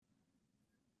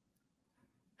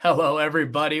Hello,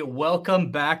 everybody.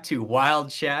 Welcome back to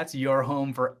Wild Chats, your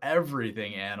home for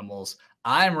everything animals.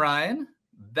 I'm Ryan.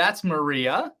 That's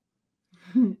Maria.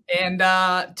 And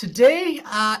today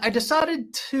I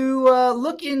decided to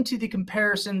look into the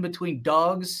comparison between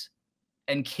dogs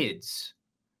and kids.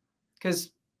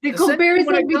 Because the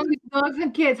comparison between dogs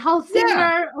and kids, how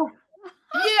similar?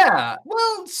 Yeah.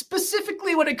 Well,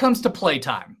 specifically when it comes to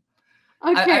playtime.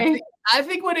 Okay. I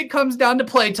think when it comes down to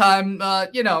playtime,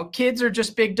 kids are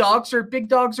just big dogs, or big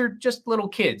dogs are just little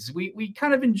kids. We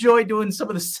kind of enjoy doing some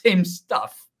of the same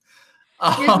stuff.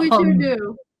 Yes, we sure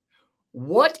do.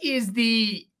 What is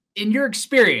in your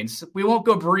experience, we won't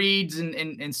go breeds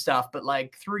and stuff, but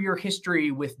like through your history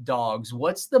with dogs,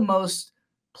 what's the most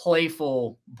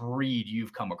playful breed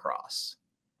you've come across?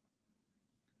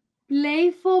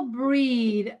 Playful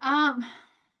breed.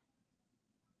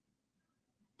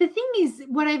 The thing is,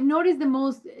 what I've noticed the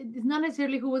most is not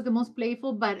necessarily who was the most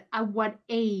playful, but at what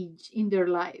age in their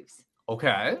lives.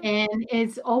 Okay. And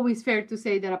it's always fair to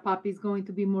say that a puppy is going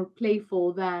to be more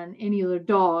playful than any other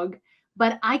dog.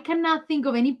 But I cannot think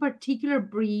of any particular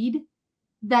breed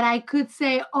that I could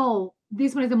say, oh,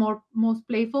 this one is the most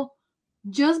playful,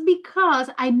 just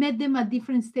because I met them at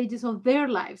different stages of their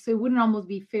life. So it wouldn't almost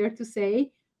be fair to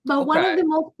say. But one of the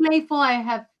most playful I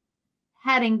have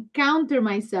had encountered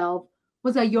myself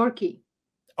was a Yorkie.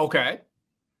 Okay.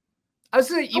 I was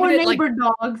saying, even neighbor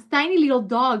dogs, tiny little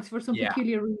dogs for some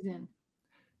peculiar reason.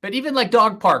 But even like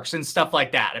dog parks and stuff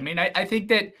like that. I mean, I think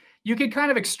that you could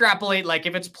kind of extrapolate, like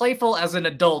if it's playful as an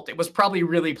adult, it was probably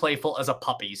really playful as a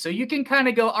puppy. So you can kind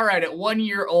of go, all right, at 1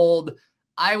 year old,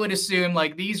 I would assume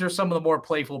like these are some of the more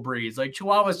playful breeds. Like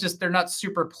Chihuahuas, they're not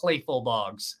super playful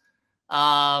dogs.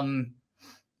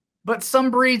 But some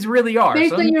breeds really are.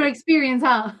 Based on your experience,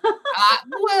 huh?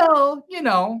 Well,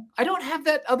 I don't have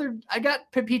that I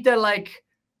got Pepita like,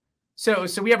 so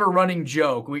we have a running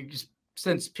joke.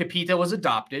 Since Pepita was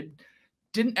adopted,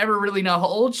 didn't ever really know how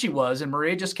old she was. And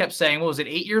Maria just kept saying, well, was it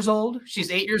 8 years old? She's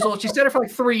 8 years old. She said it for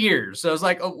like 3 years. So I was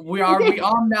like, oh, we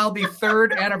on now the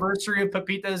 3rd anniversary of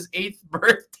Pepita's 8th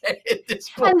birthday at this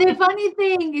point. And the funny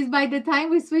thing is, by the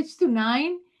time we switched to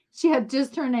 9, she had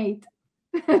just turned 8.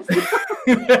 Then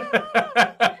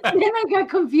I got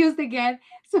confused again.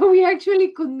 So we actually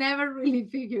could never really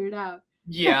figure it out.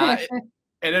 Yeah.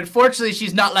 And unfortunately,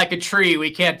 she's not like a tree.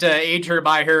 We can't age her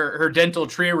by her dental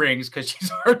tree rings because she's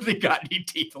hardly got any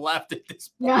teeth left at this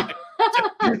point.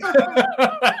 Yeah.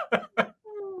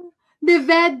 The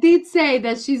vet did say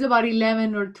that she's about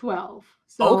 11 or 12.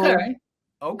 So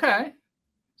Okay.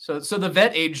 So the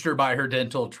vet aged her by her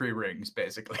dental tree rings,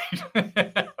 basically,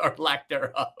 or lack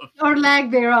thereof.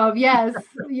 Yes,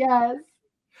 yes.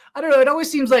 I don't know. It always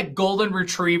seems like golden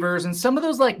retrievers and some of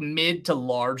those like mid to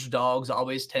large dogs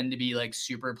always tend to be like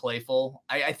super playful.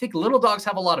 I think little dogs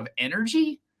have a lot of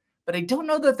energy, but I don't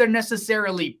know that they're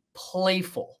necessarily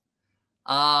playful.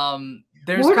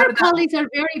 Border collies are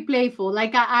very playful.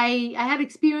 Like I had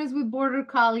experience with border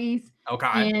collies.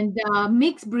 Okay. And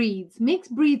mixed breeds.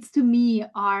 Mixed breeds to me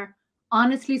are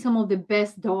honestly some of the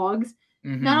best dogs.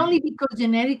 Mm-hmm. Not only because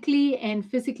genetically and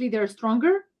physically they're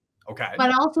stronger,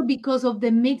 but also because of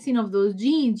the mixing of those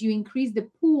genes, you increase the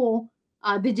pool,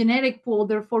 the genetic pool,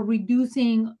 therefore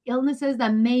reducing illnesses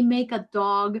that may make a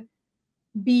dog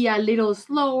be a little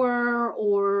slower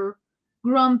or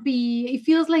grumpy. It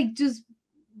feels like just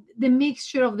the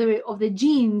mixture of the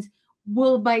genes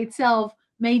will by itself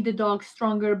make the dog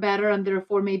stronger, better, and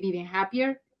therefore maybe even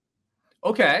happier.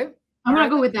 Okay. I'm gonna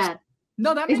go with that.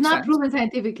 No, that makes sense. It's not proven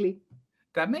scientifically.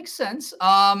 That makes sense.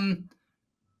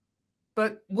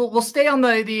 But we'll stay on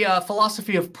the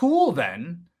philosophy of pool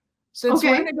then. Since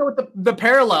we're gonna go with the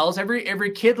parallels,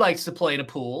 every kid likes to play in a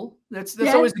pool. That's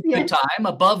always a good time.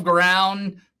 Above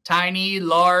ground, tiny,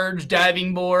 large,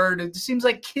 diving board. It seems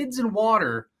like kids in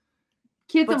water.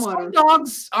 Some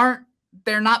dogs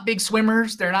they're not big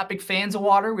swimmers. They're not big fans of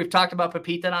water. We've talked about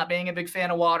Pepita not being a big fan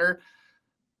of water.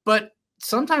 But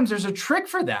sometimes there's a trick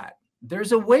for that.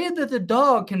 There's a way that the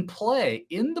dog can play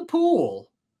in the pool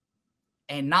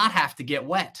and not have to get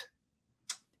wet.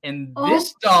 And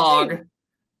this dog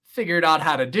figured out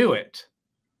how to do it.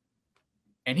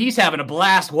 And he's having a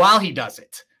blast while he does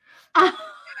it.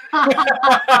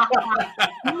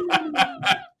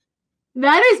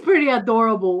 That is pretty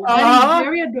adorable. That is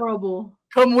very adorable.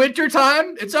 Come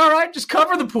wintertime, it's all right. Just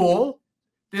cover the pool.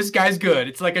 This guy's good.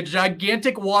 It's like a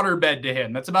gigantic waterbed to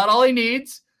him. That's about all he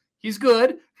needs. He's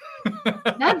good.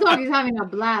 That dog is having a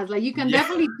blast. Like you can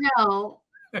definitely tell.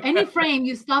 Any frame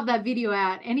you stop that video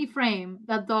at, any frame,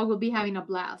 that dog will be having a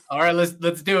blast. All right,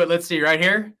 let's do it. Let's see right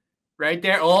here, right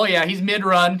there. Oh yeah, he's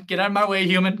mid-run. Get out of my way,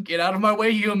 human. Get out of my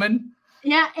way, human.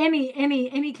 Yeah,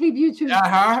 any clip you choose.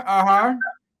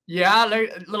 Yeah,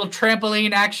 little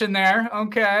trampoline action there.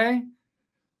 Okay.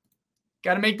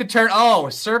 Got to make the turn. Oh,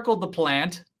 circled the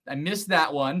plant. I missed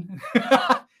that one.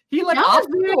 He like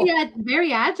obstacle. Was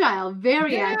very agile.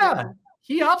 Very agile.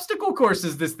 He obstacle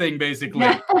courses this thing basically.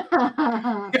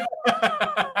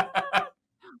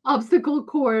 Obstacle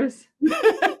course.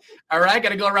 All right, got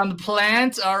to go around the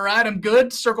plant. All right, I'm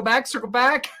good. Circle back.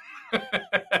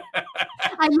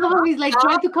 I love how he's like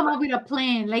trying to come up with a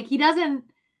plan. Like he didn't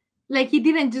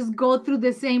just go through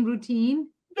the same routine.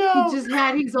 No. He just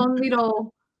had his own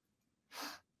little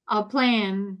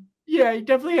plan. Yeah, he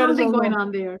definitely had something going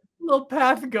on there. Little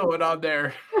path going on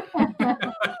there.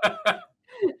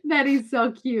 That is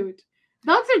so cute.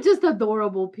 Dogs are just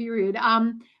adorable, period.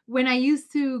 When I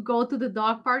used to go to the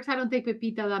dog parks, I don't take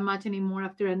Pepita that much anymore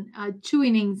after a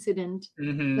chewing incident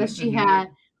that she had.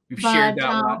 We've shared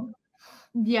that one.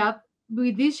 Yeah,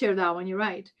 we did share that one. You're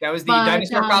right. That was the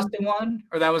dinosaur costume one,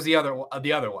 or that was the other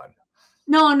one?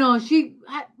 No, she.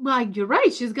 Well, you're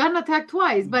right. She's gotten attacked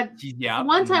twice, but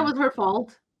one time was her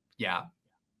fault. Yeah.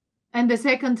 And the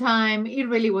second time, it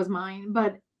really was mine.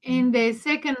 But in the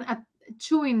second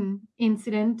chewing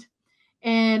incident,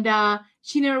 and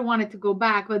she never wanted to go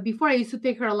back. But before, I used to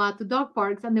take her a lot to dog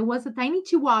parks, and there was a tiny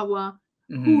Chihuahua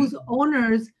whose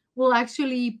owners will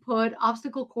actually put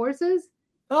obstacle courses.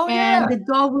 And the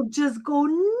dog would just go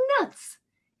nuts.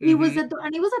 It was it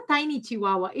was a tiny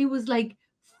Chihuahua. It was like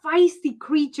feisty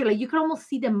creature. Like you could almost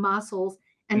see the muscles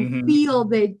and feel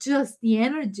the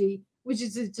energy, which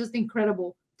is just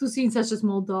incredible to see in such a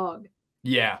small dog.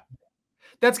 Yeah.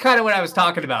 That's kind of what I was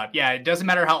talking about. Yeah, it doesn't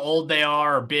matter how old they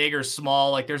are or big or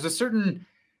small. Like there's a certain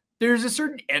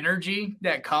energy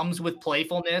that comes with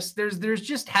playfulness. There's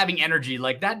just having energy.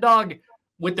 Like that dog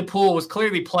with the pool was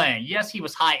clearly playing. Yes, he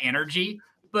was high energy,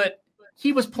 but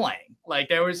he was playing. Like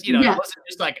there was, it wasn't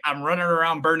just like I'm running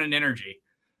around burning energy.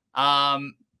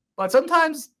 But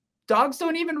sometimes dogs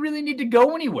don't even really need to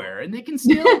go anywhere and they can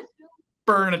still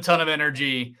burn a ton of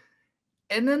energy.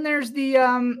 And then there's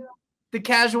the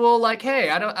casual, like, hey,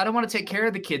 I don't want to take care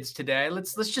of the kids today.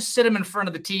 Let's just sit them in front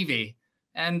of the TV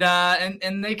and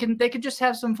they can just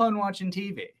have some fun watching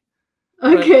TV.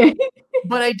 Okay.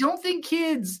 But I don't think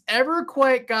kids ever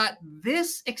quite got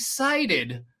this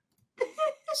excited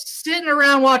sitting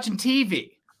around watching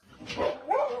TV.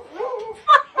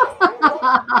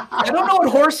 I don't know what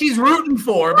horse he's rooting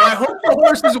for, but I hope the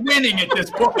horse is winning at this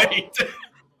point.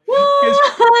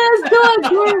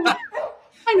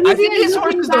 I think his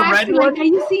horse is the red one. Are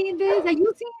you seeing this?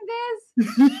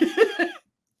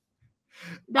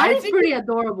 That is pretty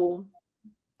adorable.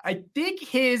 I think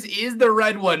his is the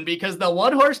red one because the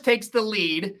one horse takes the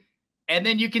lead, and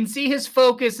then you can see his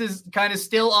focus is kind of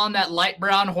still on that light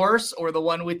brown horse or the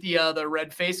one with the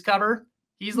red face cover.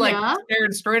 He's like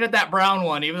staring straight at that brown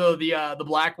one, even though the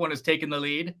black one is taking the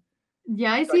lead.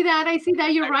 Yeah, I see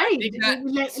that. You're right.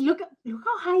 Look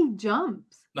how high he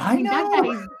jumps. I know. That guy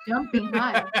is jumping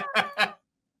high.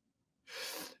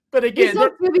 But again, it's so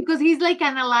cute because he's like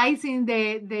analyzing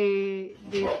the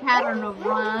pattern of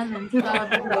run and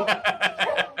stuff.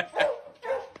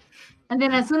 And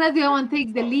then as soon as the other one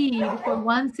takes the lead for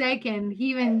 1 second, he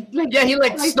even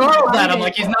snarls at him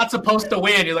like he's not supposed to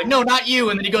win. You're like, no, not you.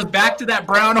 And then he goes back to that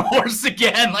brown horse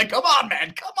again. Like, come on,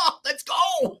 man, come on, let's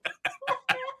go.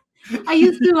 I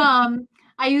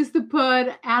used to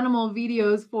put animal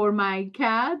videos for my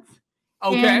cats.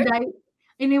 Okay.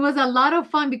 And it was a lot of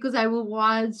fun because I would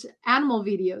watch animal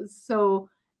videos. So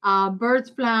birds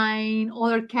flying,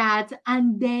 other cats,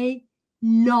 and they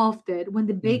loved it. When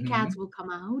the big cats will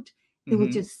come out, they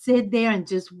would just sit there and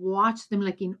just watch them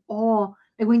like in awe.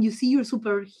 Like when you see your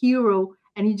superhero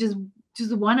and you just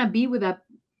want to be with that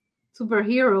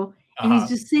superhero and he's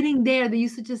just sitting there. They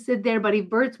used to just sit there, but if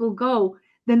birds will go,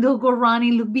 then they'll go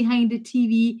running, look behind the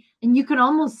TV, and you can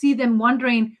almost see them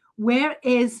wondering,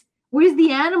 where's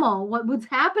the animal? What's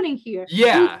happening here?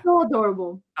 Yeah. It's so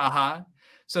adorable.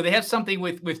 So they have something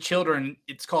with children.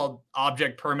 It's called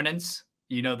object permanence.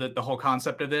 You know, the whole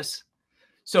concept of this.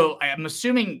 So I'm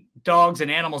assuming dogs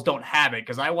and animals don't have it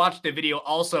because I watched a video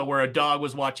also where a dog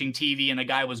was watching TV and a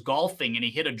guy was golfing and he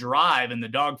hit a drive and the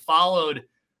dog followed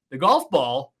the golf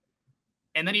ball.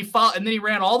 And then he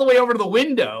ran all the way over to the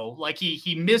window. Like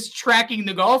he missed tracking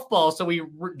the golf ball. So he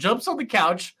jumps on the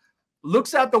couch,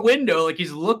 looks out the window like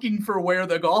he's looking for where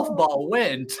the golf ball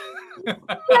went. That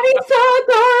is so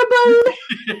adorable.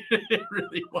 It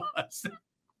really was.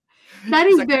 That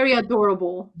is very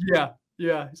adorable. Yeah.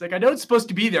 Yeah. He's like, I know it's supposed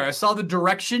to be there. I saw the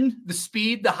direction, the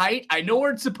speed, the height. I know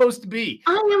where it's supposed to be.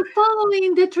 I am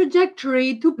following the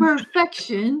trajectory to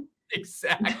perfection.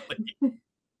 Exactly.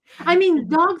 I mean,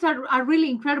 dogs are really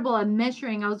incredible at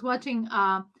measuring. I was watching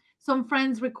some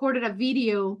friends recorded a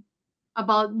video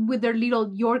about with their little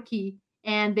Yorkie,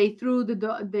 and they threw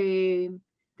the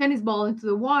tennis ball into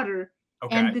the water.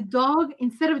 Okay. And the dog,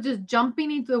 instead of just jumping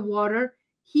into the water,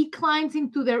 he climbs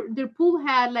into their pool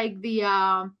had like the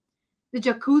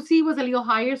jacuzzi was a little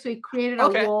higher, so it created a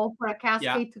wall for a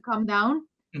cascade to come down.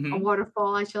 Mm-hmm. A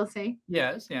waterfall, I shall say.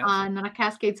 Yes, yes. Not a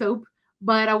cascade soap,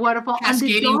 but a waterfall.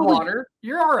 Cascading water.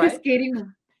 You're all right.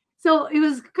 Cascading. So it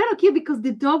was kind of cute because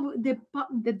the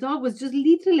dog was just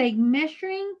literally like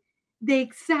measuring the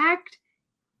exact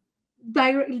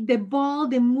the ball,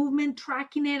 the movement,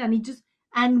 tracking it,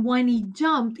 and when he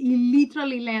jumped, he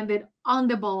literally landed on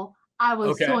the ball. I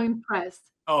was so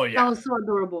impressed. Oh yeah, that was so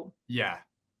adorable. Yeah,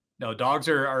 no, dogs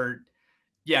are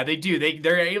yeah, they do.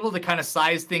 They're able to kind of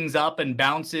size things up and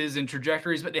bounces and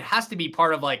trajectories, but it has to be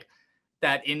part of like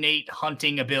that innate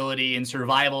hunting ability and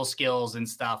survival skills and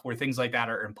stuff where things like that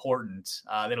are important.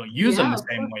 They don't use them the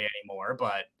same way anymore,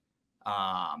 but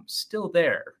still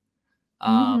there.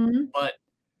 But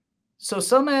so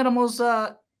some animals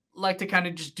like to kind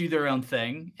of just do their own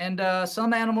thing, and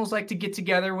some animals like to get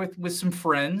together with some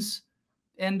friends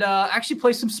and actually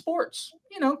play some sports.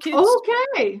 You know,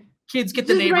 kids get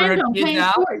the neighborhood kids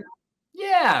out. Sports.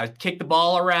 Yeah, kick the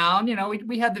ball around. You know,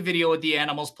 we had the video with the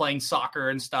animals playing soccer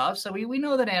and stuff, so we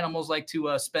know that animals like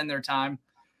to spend their time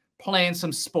playing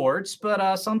some sports.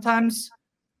 But sometimes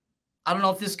I don't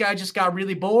know if this guy just got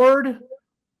really bored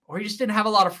or he just didn't have a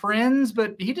lot of friends,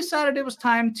 but he decided it was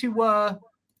time to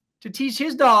teach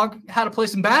his dog how to play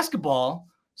some basketball.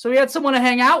 So he had someone to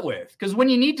hang out with, because when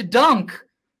you need to dunk,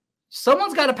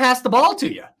 someone's got to pass the ball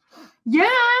to you. Yeah,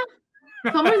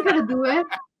 someone's got to do it.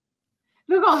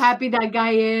 Look how happy that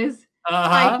guy is.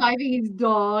 High-fiving his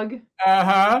dog.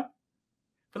 But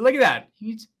look at that.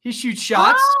 He shoots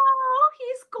shots. Oh, he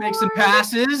scored. Makes some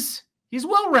passes. He's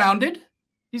well-rounded.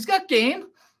 He's got game.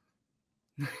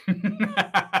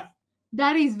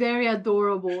 That is very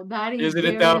adorable. That is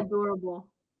very adorable.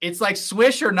 It's like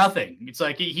swish or nothing. It's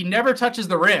like he never touches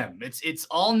the rim. It's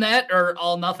all net or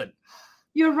all nothing.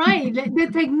 You're right. The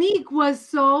technique was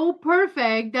so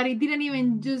perfect that it didn't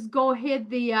even just go hit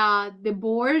the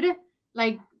board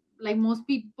like most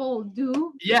people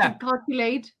do. Yeah.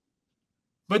 Calculate.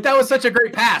 But that was such a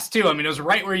great pass too. I mean, it was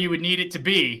right where you would need it to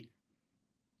be.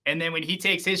 And then when he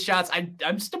takes his shots,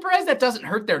 I'm surprised that doesn't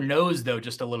hurt their nose though,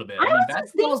 just a little bit. I was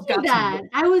just thinking that.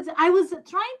 I was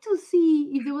trying to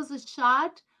see if there was a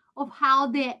shot of how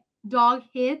the dog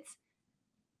hits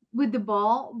with the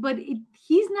ball, but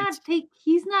he's not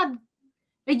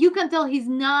like, you can tell he's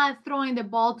not throwing the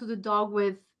ball to the dog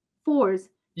with force.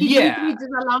 He's literally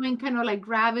just allowing kind of like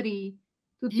gravity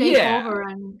to take over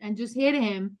and just hit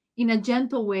him in a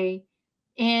gentle way.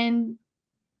 And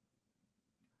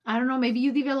I don't know, maybe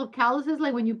you develop calluses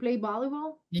like when you play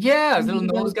volleyball. Yeah, his little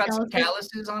nose got some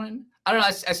calluses on it. I don't know.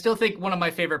 I still think one of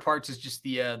my favorite parts is just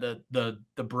the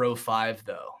bro 5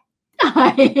 though.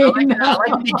 I like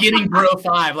the beginning bro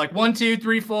 5, like 1, 2,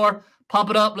 3, 4,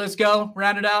 pump it up, let's go,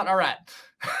 round it out. All right.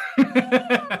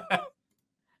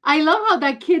 I love how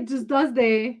that kid just does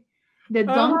the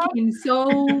dunking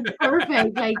so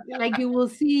perfect. Like you will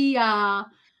see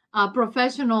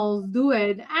professionals do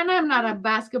it. And I'm not a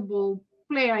basketball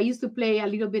player. I used to play a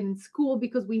little bit in school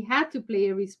because we had to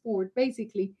play every sport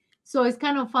basically. So it's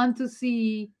kind of fun to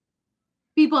see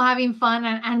people having fun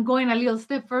and going a little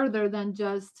step further than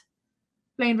just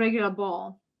playing regular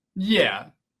ball. Yeah.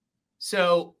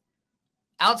 So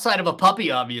outside of a puppy,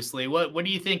 obviously, what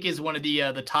do you think is one of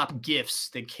the top gifts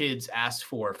that kids ask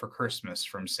for Christmas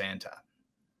from Santa?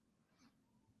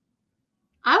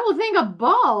 I would think a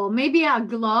ball, maybe a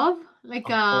glove, like a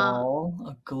ball,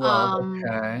 a glove.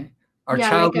 Okay. Our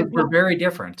childhoods were very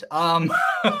different. I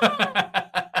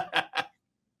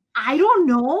don't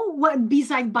know what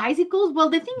besides bicycles. Well,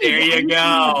 the thing is, there you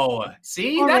go.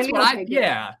 See, that's really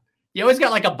what You always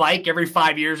got like a bike every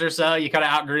 5 years or so. You kind of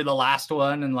outgrew the last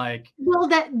one, and like. Well,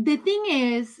 the thing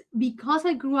is, because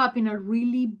I grew up in a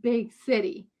really big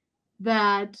city,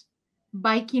 that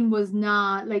biking was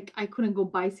not like I couldn't go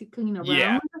bicycling around.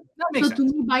 Yeah, that makes sense. To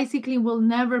me, bicycling will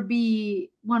never be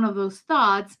one of those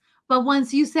thoughts. But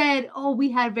once you said, "Oh, we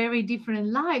had very different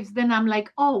lives," then I'm like,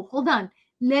 "Oh, hold on.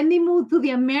 Let me move to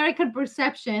the American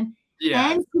perception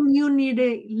and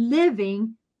community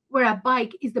living, where a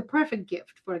bike is the perfect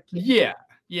gift for a kid."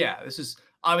 Yeah. This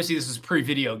is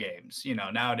pre-video games. You know,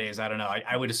 nowadays, I don't know.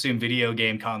 I would assume video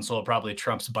game console probably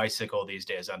trumps bicycle these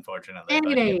days, unfortunately.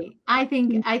 Any day. Yeah. I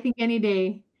think any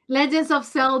day. Legends of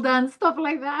Zelda and stuff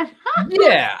like that.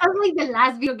 Yeah. That's like the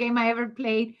last video game I ever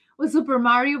played was Super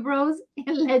Mario Bros.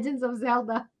 And Legends of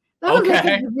Zelda. That was like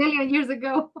a million years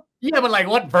ago. Yeah, but like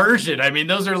what version? I mean,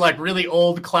 those are like really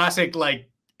old classic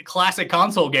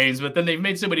console games, but then they've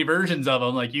made so many versions of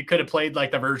them. Like you could have played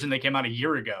like the version that came out a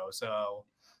year ago. So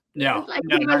no, like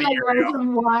not a year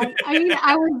ago. I mean,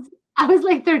 I was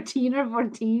like 13 or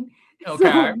 14.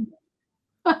 Okay.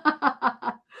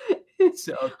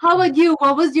 So how about you?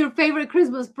 What was your favorite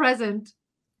Christmas present?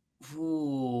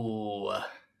 Ooh.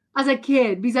 As a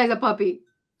kid, besides a puppy.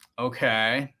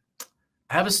 Okay.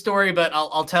 I have a story, but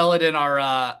I'll tell it in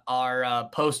our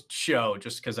post show,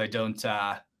 just because I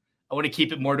want to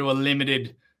keep it more to a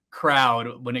limited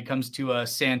crowd when it comes to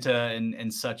Santa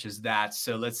and such as that.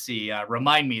 So let's see.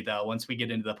 Remind me though once we get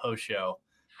into the post show.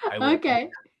 I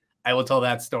will tell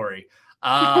that story.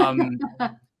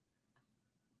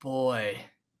 Boy,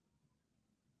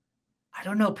 I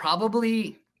don't know.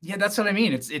 Probably, yeah. That's what I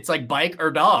mean. It's like bike or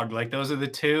dog. Like those are the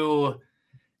two.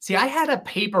 See, I had a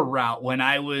paper route when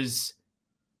I was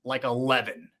like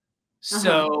 11.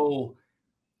 So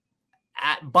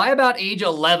by about age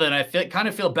 11, I kind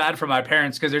of feel bad for my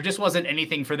parents because there just wasn't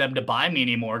anything for them to buy me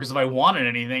anymore. Because if I wanted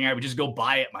anything, I would just go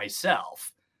buy it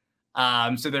myself.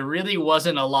 So there really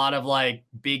wasn't a lot of like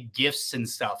big gifts and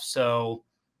stuff. So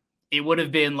it would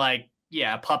have been like,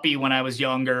 yeah, a puppy when I was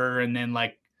younger and then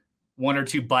like 1 or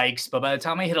 2 bikes. But by the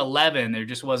time I hit 11, there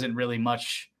just wasn't really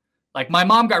much. Like my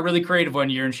mom got really creative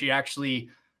one year and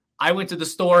I went to the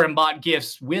store and bought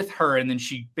gifts with her, and then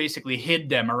she basically hid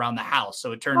them around the house.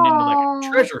 So it turned into like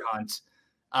a treasure hunt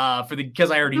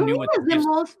because I already knew what the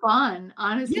most fun,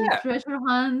 honestly. Yeah. Treasure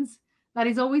hunts. That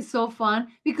is always so fun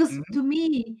because to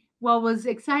me, what was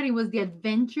exciting was the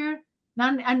adventure.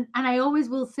 And I always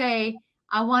will say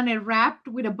I want it wrapped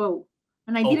with a bow.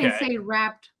 And I didn't say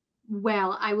wrapped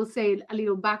well. I will say a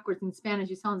little backwards in Spanish.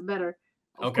 It sounds better.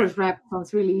 Of course, wrapped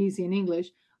sounds really easy in English.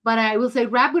 But I will say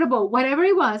wrap with a bow, whatever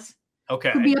it was.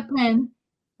 Could be a pen,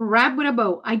 wrap with a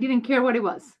bow. I didn't care what it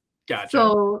was. Gotcha.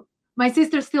 So my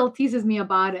sister still teases me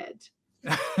about it.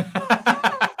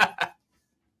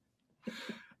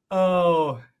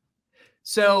 Oh,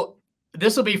 so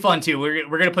this will be fun too. We're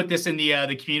going to put this in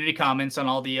the community comments on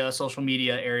all the social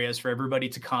media areas for everybody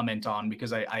to comment on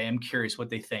because I am curious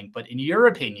what they think. But in your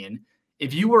opinion,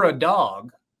 if you were a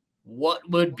dog, what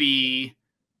would be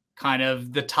kind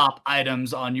of the top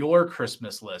items on your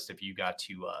Christmas list if you got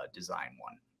to design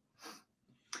one?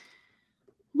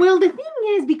 Well, the thing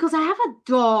is, because I have a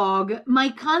dog, my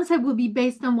concept will be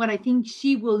based on what I think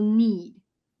she will need,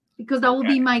 because that will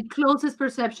be my closest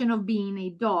perception of being a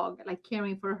dog, like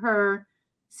caring for her,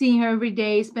 seeing her every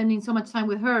day, spending so much time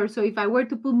with her. So if I were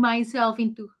to put myself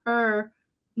into her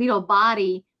little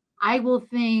body, I will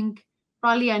think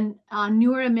probably a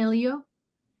newer Emilio.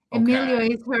 Emilio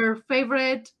is her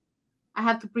favorite. I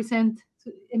have to present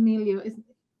to Emilio.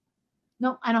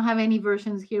 No, I don't have any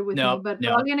versions here with me, but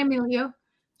probably an Emilio.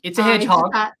 It's a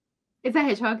hedgehog. It's a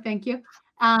hedgehog. Thank you.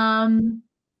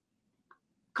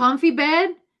 Comfy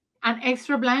bed and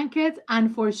extra blankets,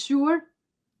 and for sure,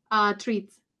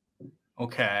 treats.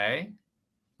 Okay.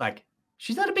 Like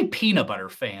she's not a big peanut butter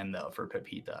fan though for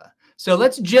Pepita. So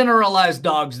let's generalize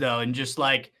dogs though, and just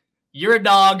like you're a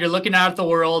dog, you're looking out at the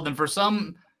world, and for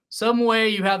some way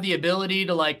you have the ability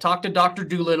to like talk to Dr.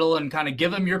 Dolittle and kind of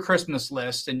give him your Christmas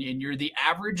list, and you're the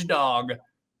average dog.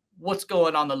 What's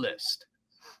going on the list?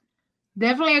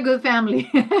 Definitely a good family.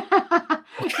 You're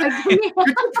too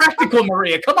practical,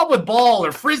 Maria. Come up with ball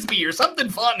or frisbee or something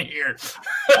fun here.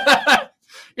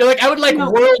 You're like, I would like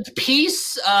world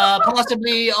peace,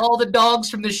 possibly all the dogs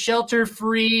from the shelter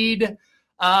freed.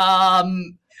 I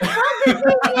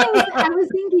was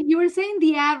thinking, you were saying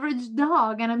the average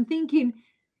dog, and I'm thinking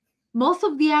most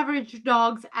of the average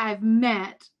dogs I've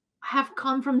met have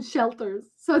come from shelters.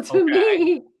 So to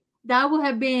me, that would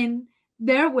have been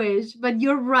their wish. But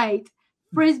you're right.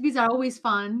 Frisbees are always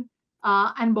fun,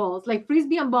 and balls. Like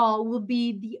frisbee and ball will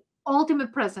be the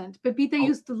ultimate present. Pepita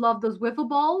used to love those wiffle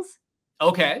balls.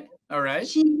 Okay. All right.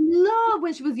 She loved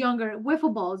when she was younger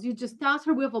wiffle balls. You just toss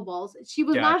her wiffle balls. She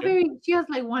was not very. She has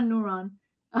like one neuron.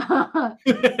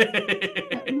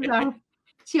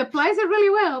 She applies it really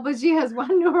well, but she has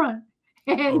one neuron,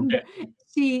 and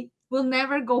she will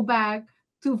never go back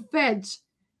to fetch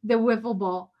the wiffle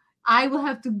ball. I will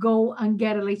have to go and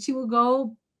get it. Like she will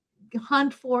go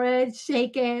hunt for it,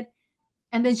 shake it,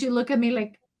 and then she'll look at me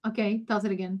like, "Okay, toss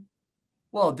it again."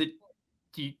 Well,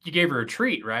 you gave her a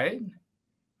treat, right?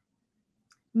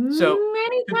 So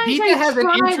many times Pepita has an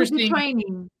interesting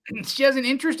training. She has an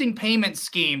interesting payment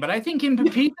scheme, but I think in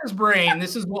Pepita's brain,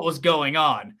 this is what was going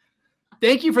on.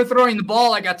 Thank you for throwing the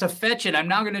ball. I got to fetch it. I'm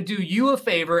now going to do you a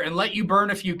favor and let you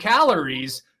burn a few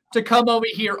calories to come over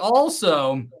here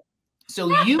also,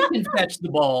 so you can fetch the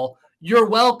ball. you're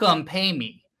welcome, pay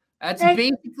me.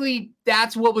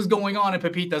 That's what was going on in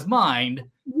Pepita's mind.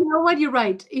 You know what? You're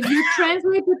right. If you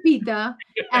translate Pepita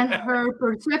and her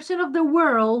perception of the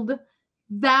world,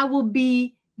 that will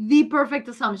be the perfect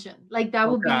assumption. Like that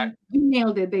would be, you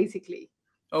nailed it, basically.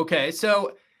 Okay,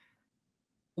 so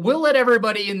we'll let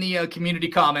everybody in the community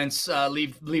comments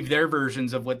leave their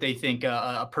versions of what they think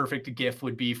a perfect gift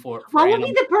would be for what would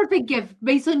be the perfect gift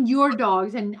based on your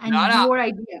dogs and your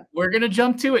idea? We're gonna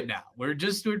jump to it now. We're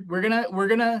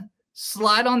gonna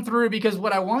slide on through, because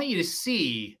what I want you to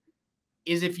see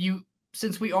is,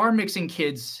 since we are mixing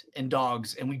kids and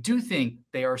dogs and we do think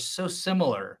they are so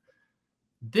similar,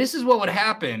 this is what would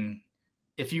happen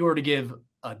if you were to give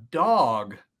a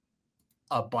dog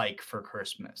a bike for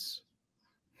Christmas.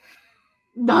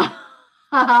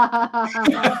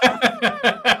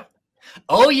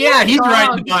 Oh yeah, he's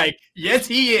riding the bike. Yes,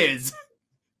 he is.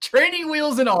 Training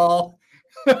wheels and all.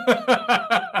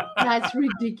 That's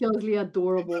ridiculously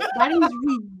adorable. That is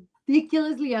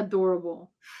ridiculously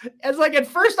adorable. It's like, at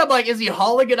first I'm like, is he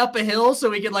hauling it up a hill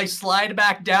so he can like slide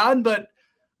back down? But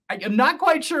I'm not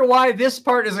quite sure why this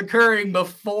part is occurring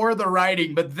before the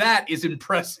riding, but that is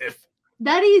impressive.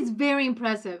 That is very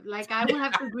impressive. Like, I would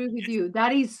have to agree with you.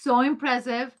 That is so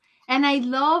impressive. And I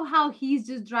love how he's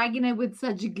just dragging it with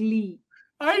such glee.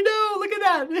 I know. Look at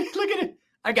that. Look at it.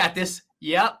 I got this.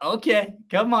 Yeah. Okay.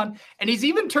 Come on. And he's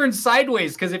even turned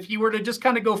sideways, because if he were to just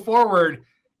kind of go forward,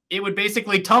 it would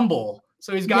basically tumble.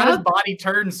 So he's got his body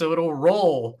turned so it'll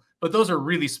roll. But those are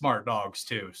really smart dogs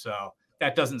too. So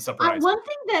that doesn't surprise me. One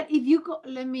thing that if you go,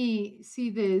 let me see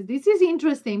this. This is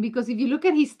interesting, because if you look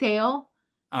at his tail,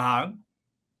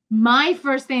 my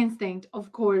first instinct,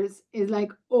 of course, is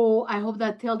like, oh, I hope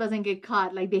that tail doesn't get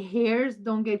caught. Like the hairs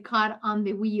don't get caught on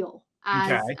the wheel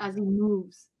as it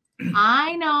moves.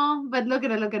 I know, but look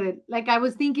at it. Like, I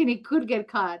was thinking it could get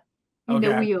caught in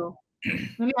the wheel.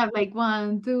 We have like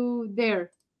 1, 2,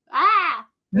 there. Ah!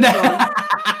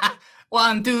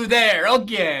 1, 2, there.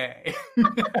 Okay.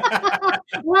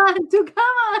 1, 2,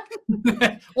 come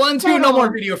on. 1, 2, no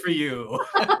more video for you.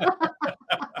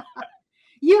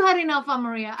 You had enough,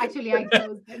 Maria. Actually, I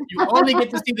closed it. You only get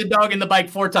to see the dog and the bike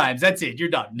 4 times. That's it. You're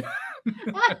done.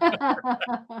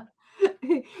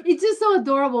 It's just so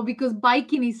adorable, because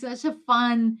biking is such a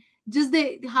fun, just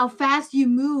how fast you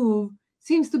move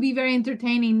seems to be very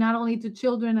entertaining, not only to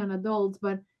children and adults,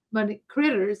 but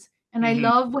critters. And I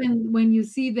love when you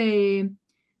see the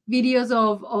videos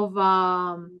of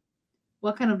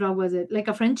what kind of dog was it? Like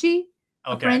a Frenchie?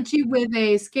 A Frenchie with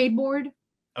a skateboard.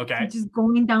 Okay. Just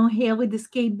going downhill with the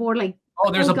skateboard, like.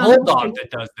 Oh, there's a bulldog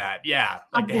that does that. Yeah.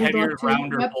 Like the heavier,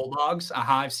 rounder bulldogs.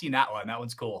 I've seen that one. That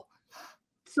one's cool.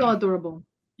 So adorable.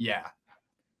 Yeah.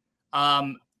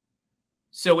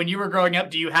 So when you were growing up,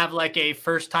 do you have like a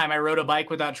first time I rode a bike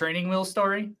without training wheels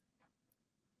story?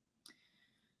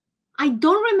 I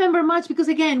don't remember much, because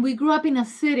again, we grew up in a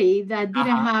city that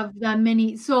didn't have that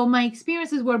many. So my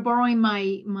experiences were borrowing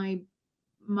my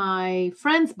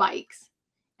friends' bikes.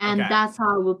 And that's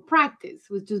how I would practice,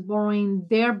 was just borrowing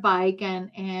their bike. And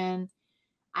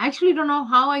I actually don't know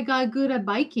how I got good at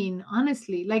biking,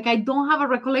 honestly. Like, I don't have a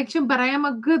recollection, but I am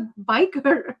a good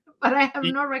biker. But I have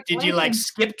no recollection. Did you like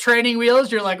skip training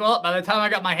wheels? You're like, well, by the time I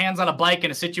got my hands on a bike in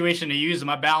a situation to use,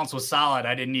 my balance was solid.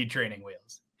 I didn't need training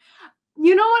wheels.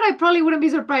 You know what? I probably wouldn't be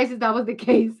surprised if that was the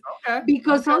case.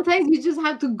 Because sometimes you just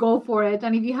have to go for it.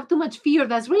 And if you have too much fear,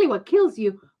 that's really what kills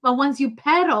you. But once you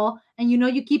pedal and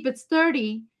you keep it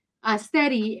steady,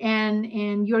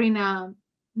 and you're in a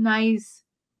nice.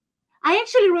 I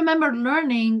actually remember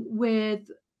learning with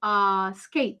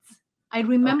skates. I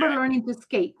remember learning to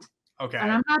skate. Okay.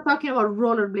 And I'm not talking about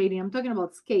rollerblading. I'm talking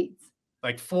about skates.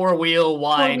 Like 4-wheel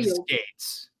wide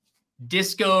skates.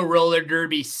 Disco roller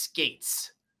derby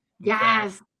skates.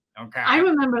 Yes. Okay. I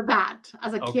remember that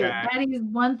as a kid. That is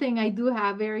one thing I do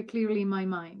have very clearly in my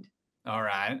mind. All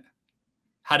right.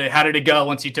 How did it go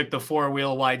once you took the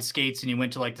 4-wheel wide skates and you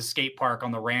went to like the skate park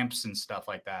on the ramps and stuff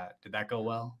like that? Did that go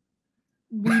well?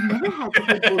 We never had to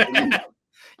go to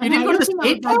You didn't go to the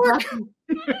skate park?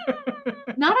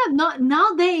 Not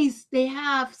nowadays. They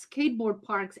have skateboard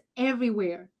parks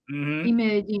everywhere in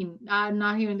Medellin.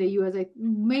 Not here in the U.S.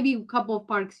 Maybe a couple of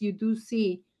parks you do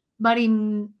see, but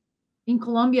in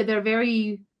Colombia they're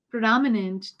very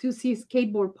predominant to see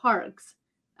skateboard parks.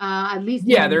 At least,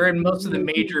 they're in most of the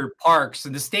major parks.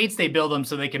 In the States, they build them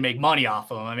so they can make money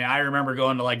off of them. I mean, I remember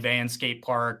going to like Van Skate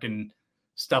Park and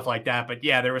stuff like that. But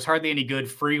yeah, there was hardly any good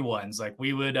free ones. Like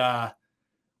we would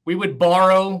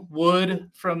borrow wood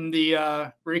from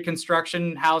the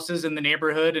reconstruction houses in the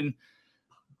neighborhood and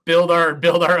build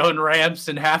our own ramps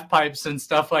and half pipes and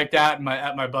stuff like that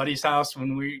at my buddy's house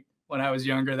when when I was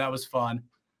younger. That was fun.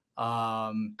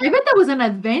 I bet that was an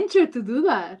adventure to do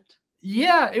that.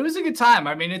 Yeah, it was a good time.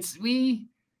 I mean,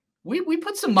 we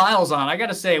put some miles on. I got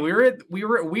to say, we were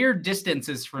at weird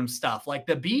distances from stuff. Like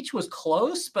the beach was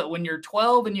close, but when you're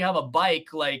 12 and you have a bike,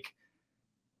 like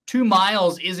 2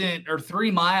 miles isn't, or 3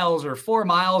 miles or 4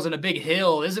 miles in a big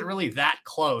hill isn't really that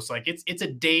close. Like it's a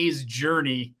day's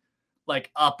journey, like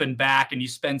up and back, and you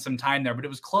spend some time there, but it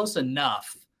was close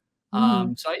enough.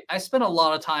 So I spent a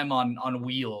lot of time on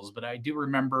wheels, but I do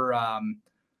remember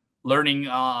learning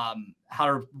how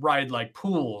to ride like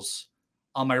pools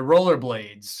on my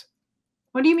rollerblades.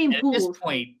 What do you mean pools? At this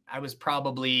point, I was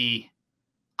probably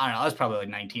like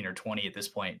 19 or 20 at this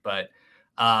point, but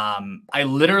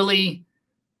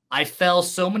I fell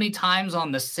so many times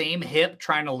on the same hip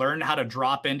trying to learn how to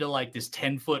drop into like this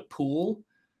 10-foot pool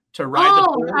to ride the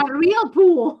pool. A real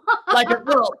pool.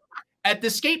 At the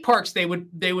skate parks, they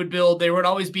would build, there would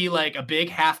always be like a big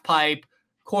half pipe,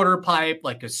 quarter pipe,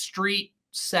 like a street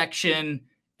section,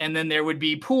 and then there would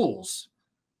be pools.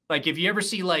 Like if you ever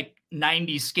see like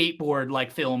 90s skateboard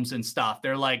like films and stuff,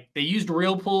 they're like, they used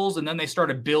real pools and then they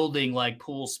started building like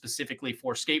pools specifically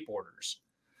for skateboarders.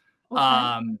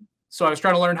 Okay. So I was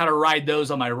trying to learn how to ride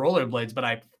those on my rollerblades,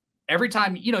 but every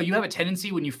time, you have a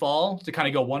tendency when you fall to kind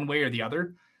of go one way or the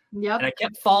other. Yep. And I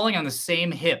kept falling on the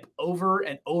same hip over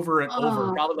and over and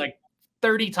over, probably like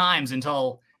 30 times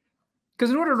because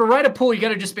in order to ride a pool, you got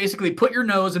to just basically put your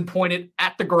nose and point it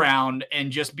at the ground and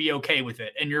just be okay with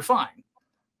it. And you're fine.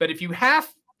 But if you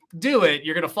half do it,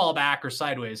 you're going to fall back or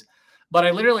sideways. But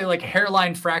I literally like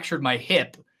hairline fractured my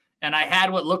hip, and I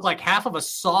had what looked like half of a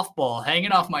softball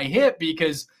hanging off my hip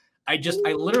because I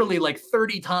literally like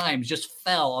 30 times just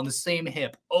fell on the same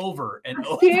hip over and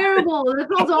over. Terrible. That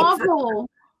sounds awful.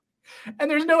 And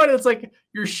there's no one. It's like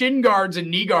your shin guards and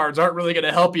knee guards aren't really going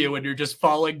to help you when you're just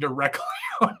falling directly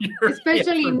on your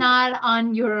especially hip. Not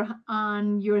on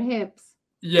your hips.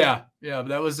 Yeah.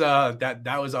 That was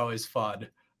that was always fun.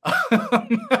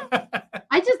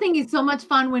 I just think it's so much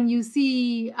fun when you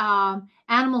see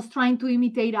animals trying to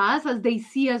imitate us as they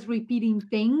see us repeating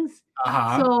things.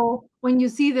 So when you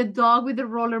see the dog with the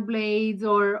rollerblades,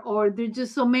 or there's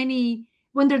just so many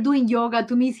when they're doing yoga,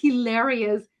 to me it's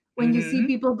hilarious when you see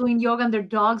people doing yoga and their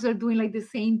dogs are doing like the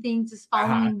same thing, just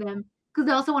following them, because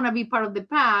they also want to be part of the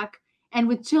pack. And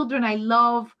with children, I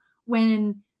love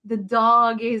when the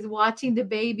dog is watching the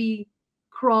baby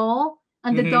crawl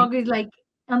and the dog is like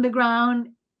on the ground,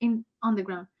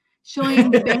 showing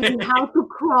the baby how to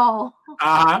crawl.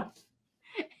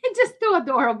 It's just so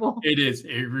adorable. It is.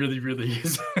 It really, really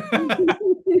is.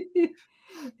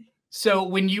 So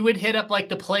when you would hit up like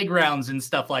the playgrounds and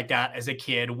stuff like that as a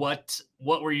kid, what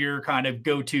were your kind of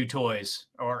go-to toys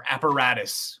or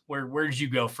apparatus? Where did you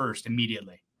go first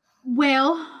immediately?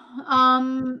 Well,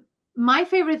 my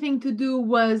favorite thing to do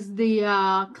was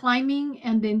the climbing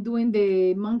and then doing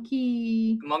the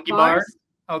monkey bars.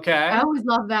 Okay. I always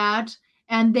love that.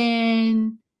 And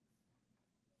then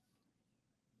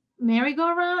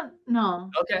merry-go-round? No.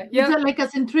 Okay. Yeah. It's like a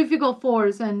centrifugal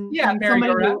force and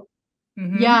merry-go-round.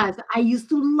 Yes, I used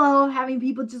to love having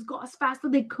people just go as fast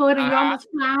as they could and you're almost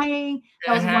flying.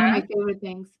 That was one of my favorite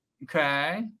things.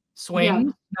 Okay. Swing?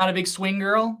 Yeah. Not a big swing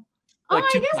girl? Like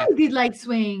I guess I did like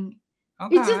swing.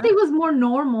 Okay. It was more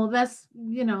normal. That's,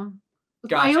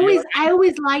 Gotcha. I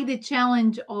always liked the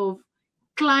challenge of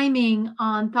climbing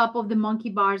on top of the monkey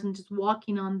bars and just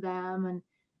walking on them and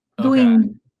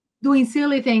doing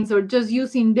silly things, or just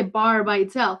using the bar by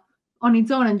itself on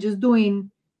its own and just doing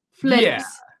flips. Yeah.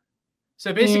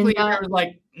 So basically, there was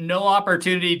like no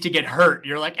opportunity to get hurt.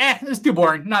 You're like, this is too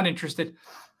boring. Not interested.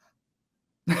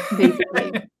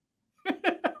 Basically.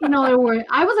 In other words,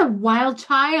 I was a wild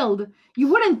child. You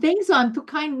wouldn't think so. I'm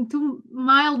too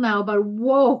mild now, but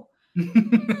whoa.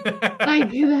 Like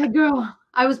that girl.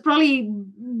 I was probably,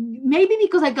 maybe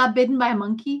because I got bitten by a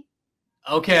monkey.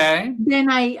 Okay. Then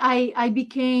I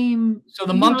became. So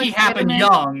the monkey happened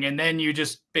young, and then you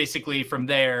just basically from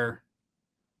there.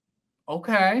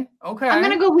 Okay. I'm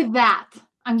gonna go with that.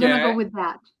 I'll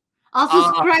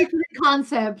subscribe to the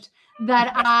concept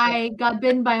that I got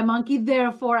bitten by a monkey,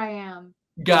 therefore I am.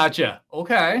 Gotcha.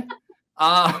 Okay.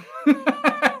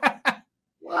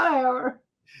 Whatever.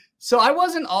 So I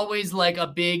wasn't always like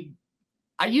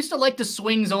I used to like the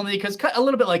swings only because a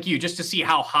little bit like you, just to see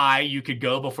how high you could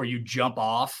go before you jump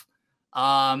off.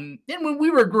 And when we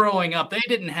were growing up, they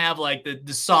didn't have like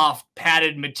the soft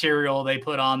padded material they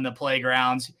put on the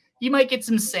playgrounds. You might get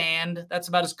some sand. That's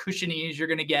about as cushiony as you're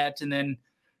going to get. And then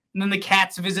the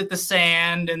cats visit the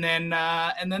sand, and then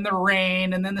the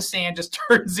rain, and then the sand just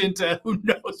turns into who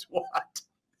knows what.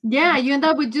 Yeah, you end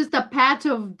up with just a patch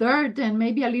of dirt and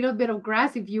maybe a little bit of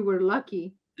grass if you were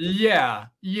lucky. Yeah,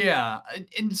 yeah.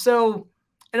 And so,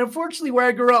 and unfortunately, where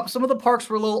I grew up, some of the parks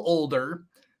were a little older.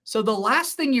 So the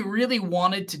last thing you really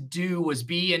wanted to do was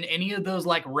be in any of those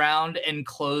like round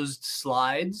enclosed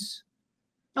slides.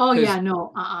 Oh yeah,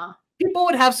 no, people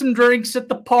would have some drinks at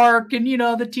the park, and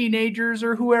the teenagers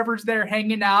or whoever's there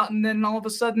hanging out, and then all of a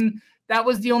sudden that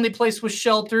was the only place with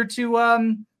shelter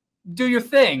to do your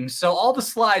thing. So all the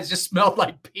slides just smelled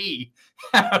like pee.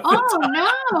 Oh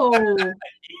no. Yeah.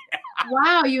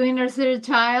 Wow, you inner city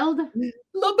child. A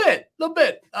little bit.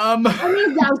 I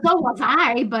mean, so was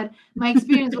I, but my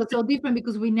experience was so different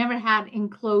because we never had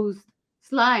enclosed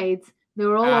slides. They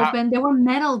were all open. They were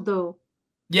metal though.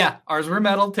 Yeah, ours were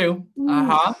metal too.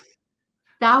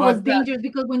 That was dangerous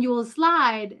because when you will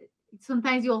slide,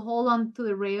 sometimes you'll hold on to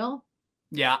the rail.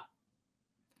 Yeah.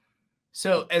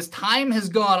 So as time has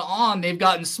gone on, they've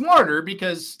gotten smarter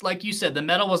because, like you said, the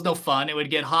metal was no fun. It would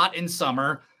get hot in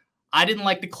summer. I didn't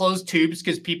like the closed tubes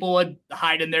because people would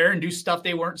hide in there and do stuff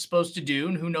they weren't supposed to do,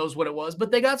 and who knows what it was, but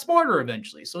they got smarter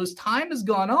eventually. So as time has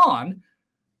gone on,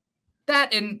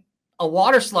 that and a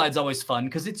water slide's always fun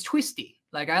because it's twisty.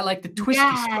 Like I like the twisty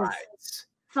slides.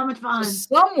 So much fun. So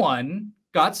someone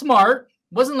got smart.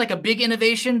 Wasn't like a big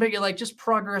innovation, but you're like just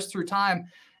progress through time.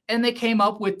 And they came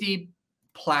up with the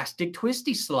plastic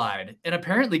twisty slide. And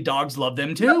apparently dogs love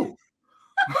them too.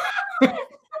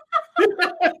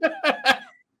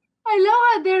 I love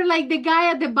how they're like the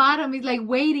guy at the bottom is like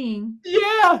waiting.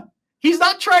 Yeah. He's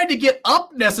not trying to get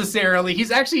up necessarily.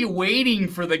 He's actually waiting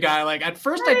for the guy. Like at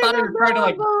first I thought he was trying to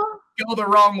like go the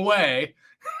wrong way.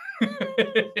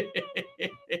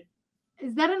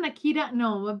 Is that an Akita?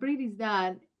 No, what breed is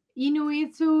that?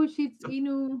 Inuitsu, Shih Tzu,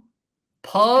 Inu.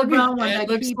 Pug, it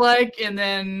looks like, and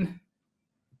then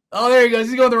there he goes.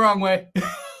 He's going the wrong way.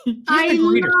 I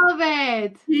love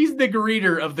it. He's the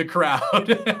greeter of the crowd.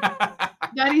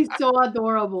 That is so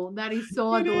adorable. That is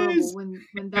so adorable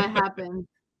when that happens.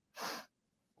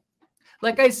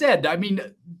 Like I said, I mean,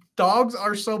 dogs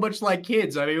are so much like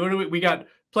kids. I mean, what do we got?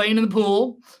 Playing in the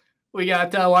pool. We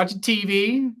got watching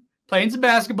TV, playing some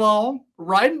basketball,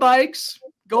 riding bikes,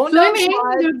 going swimming.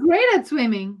 They're great at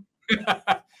swimming.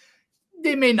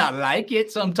 They may not like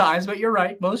it sometimes, but you're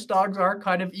right. Most dogs are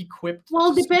kind of equipped.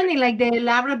 Well, depending, like the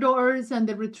Labradors and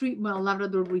the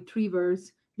Labrador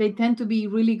retrievers, they tend to be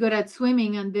really good at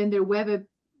swimming, and then their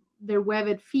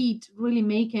webbed feet really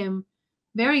make him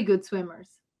very good swimmers.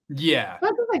 Yeah.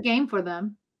 That's a game for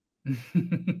them.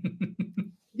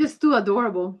 Just too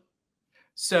adorable.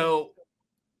 So,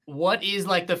 what is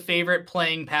like the favorite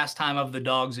playing pastime of the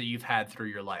dogs that you've had through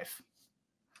your life?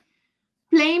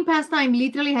 Playing pastime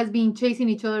literally has been chasing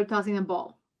each other, tossing a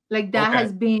ball. Like that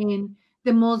has been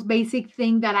the most basic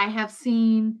thing that I have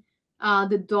seen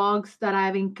the dogs that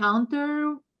I've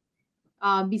encountered,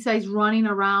 besides running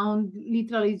around,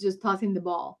 literally just tossing the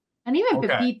ball. And even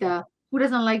Pepita, who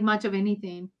doesn't like much of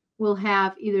anything, will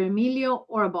have either Emilio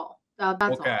or a ball.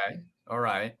 That's all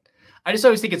right. I just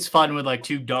always think it's fun when like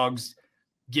two dogs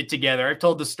get together. I've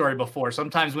told this story before.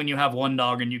 Sometimes when you have one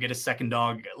dog and you get a second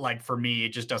dog, like for me, it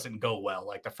just doesn't go well.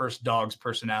 Like the first dog's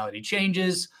personality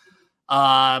changes,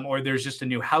 or there's just a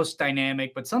new house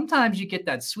dynamic. But sometimes you get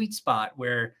that sweet spot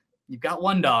where you've got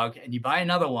one dog and you buy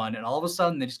another one, and all of a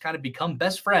sudden they just kind of become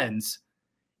best friends.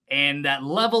 And that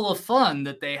level of fun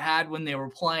that they had when they were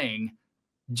playing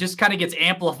just kind of gets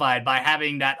amplified by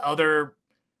having that other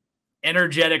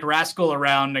energetic rascal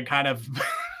around and kind of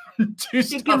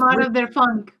kick them out of their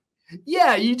funk.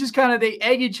 Yeah, you just kind of, they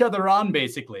egg each other on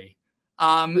basically.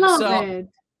 Love it.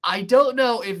 I don't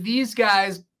know if these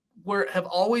guys have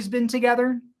always been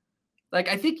together. Like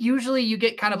I think usually you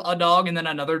get kind of a dog and then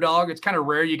another dog. It's kind of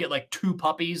rare you get like two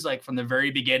puppies like from the very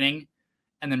beginning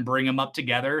and then bring them up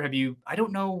together. I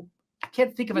don't know. I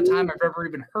can't think of a time I've ever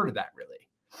even heard of that really.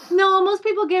 No, most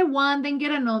people get one, then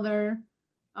get another.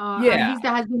 At least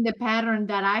that has been the pattern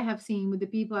that I have seen with the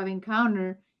people I've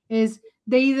encountered, is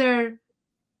they either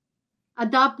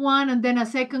adopt one and then a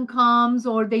second comes,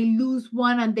 or they lose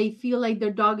one and they feel like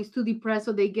their dog is too depressed,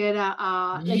 so they get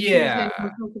a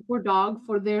support dog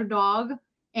for their dog.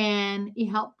 And it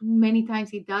helped many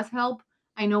times. It does help.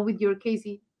 I know with your case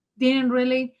it didn't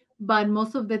really, but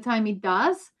most of the time it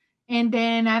does. And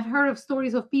then I've heard of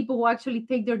stories of people who actually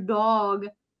take their dog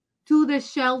to the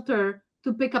shelter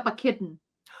to pick up a kitten.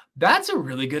 That's a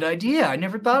really good idea. I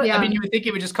never thought. I mean, you would think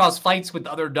it would just cause fights with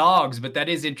other dogs, but that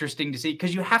is interesting to see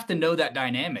because you have to know that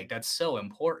dynamic. That's so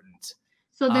important.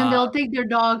 So then they'll take their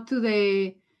dog to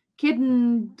the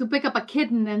kitten to pick up a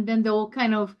kitten, and then they'll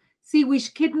kind of see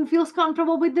which kitten feels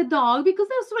comfortable with the dog, because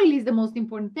that's really is the most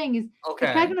important thing is the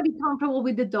pet going to be comfortable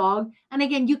with the dog. And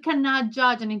again, you cannot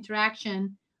judge an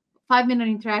interaction, 5-minute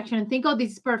interaction, and think, oh,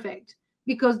 this is perfect.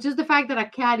 Because just the fact that a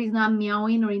cat is not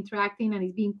meowing or interacting and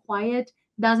is being quiet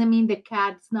doesn't mean the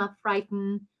cat's not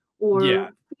frightened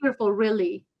or fearful,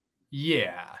 really.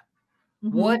 Yeah.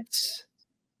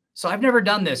 So I've never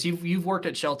done this. You've worked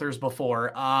at shelters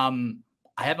before.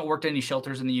 I haven't worked at any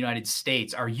shelters in the United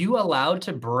States. Are you allowed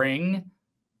to bring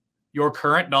your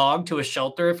current dog to a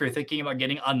shelter if you're thinking about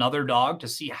getting another dog to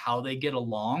see how they get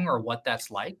along or what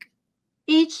that's like?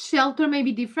 Each shelter may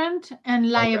be different, and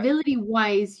liability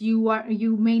wise,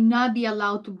 you may not be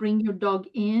allowed to bring your dog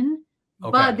in,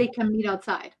 but they can meet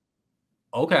outside.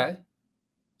 Okay.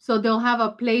 So they'll have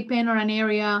a playpen or an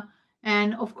area,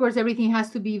 and of course everything has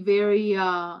to be very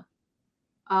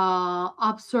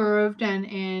observed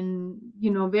and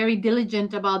very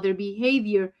diligent about their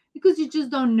behavior, because you just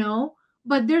don't know.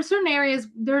 But there are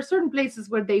certain places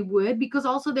where they would, because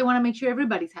also they want to make sure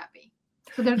everybody's happy.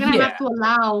 So they're going to have to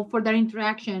allow for that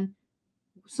interaction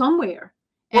somewhere.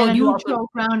 And a neutral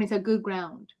ground is a good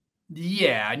ground.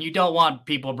 Yeah, and you don't want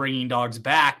people bringing dogs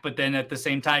back, but then at the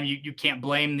same time, you can't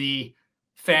blame the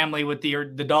family with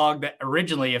the dog that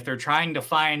originally, if they're trying to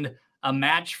find a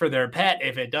match for their pet,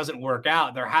 if it doesn't work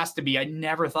out, there has to be, I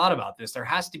never thought about this. There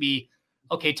has to be,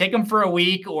 okay, take them for a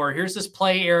week, or here's this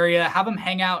play area, have them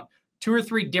hang out 2 or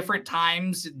 3 different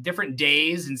times, different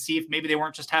days, and see if maybe they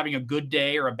weren't just having a good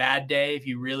day or a bad day. If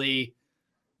you really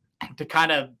to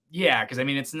kind of, because I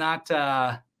mean, it's not,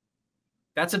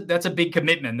 that's a big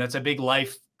commitment. That's a big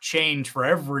life change for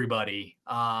everybody.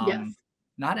 Yes.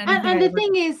 Not anything. And the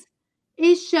thing is,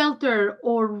 each shelter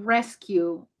or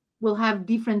rescue will have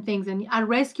different things, and a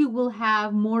rescue will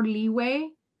have more leeway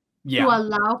to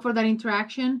allow for that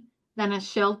interaction than a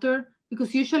shelter,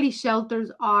 because usually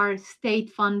shelters are state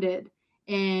funded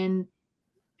and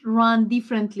run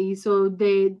differently. So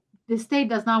the state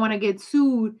does not want to get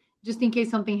sued just in case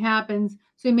something happens.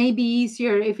 So it may be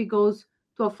easier if it goes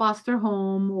to a foster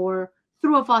home or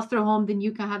through a foster home, then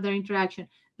you can have that interaction.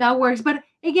 That works. But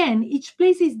again, each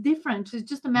place is different. It's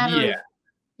just a matter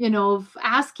of, of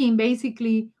asking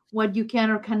basically what you can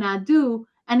or cannot do.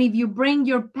 And if you bring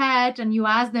your pet and you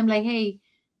ask them like, hey,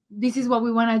 this is what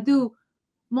we want to do,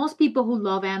 most people who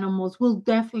love animals will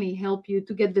definitely help you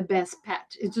to get the best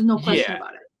pet. It's just no question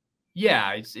about it.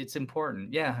 Yeah, it's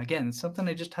important. Yeah, again, it's something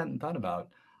I just hadn't thought about.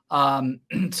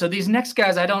 So these next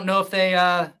guys, I don't know if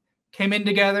they came in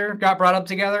together, got brought up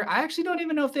together. I actually don't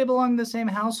even know if they belong to the same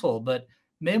household, but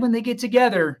maybe when they get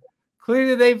together,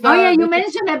 clearly they've. You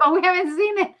mentioned it, but we haven't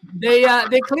seen it.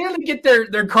 They clearly get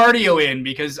their cardio in,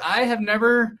 because I have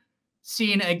never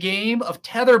seen a game of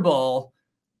tetherball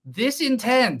this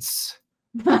intense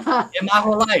in my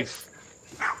whole life.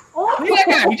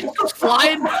 He just goes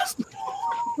flying.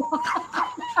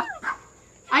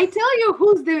 I tell you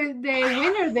who's the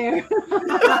winner there.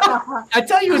 I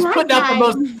tell you who's putting out the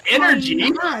most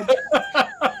energy.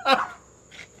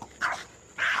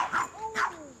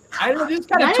 I know this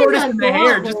kind of tortoise in the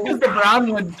hair, just because the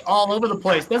brown one's all over the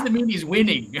place doesn't mean he's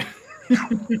winning.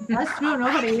 That's true.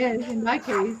 Nobody is in that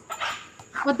case.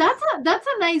 But that's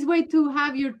a nice way to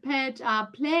have your pet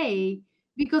play,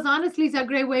 because honestly, it's a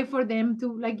great way for them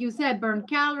to, like you said, burn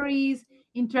calories,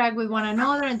 interact with one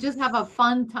another, and just have a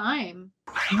fun time.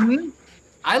 Mm-hmm.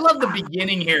 I love the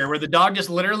beginning here where the dog just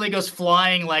literally goes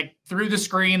flying like through the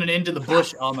screen and into the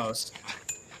bush almost.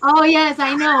 Oh, yes,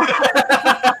 I know.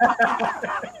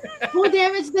 Who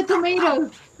damaged the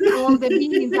tomatoes? Or the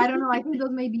beans? I don't know. I think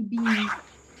those may be beans.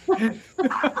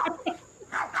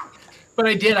 But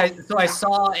I did. I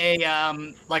saw a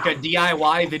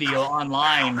DIY video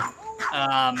online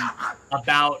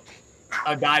about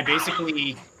a guy.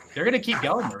 Basically, they're gonna keep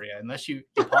going, Maria, unless you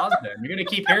pause them. You're gonna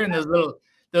keep hearing those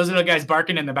little guys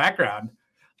barking in the background.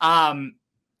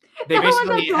 They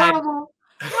basically had.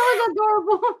 That was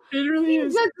adorable. It really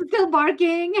is. Just still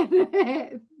barking.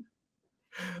 They're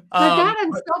that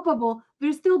unstoppable.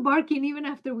 They're still barking even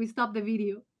after we stop the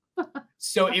video.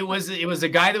 So it was a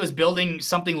guy that was building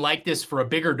something like this for a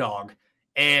bigger dog,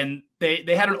 and they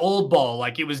had an old ball,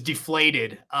 like it was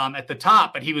deflated at the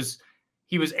top, but he was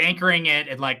anchoring it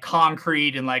in like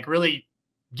concrete and like really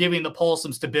giving the pole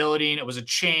some stability, and it was a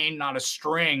chain, not a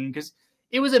string, because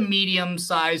it was a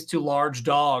medium-sized to large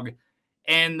dog,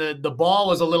 and the ball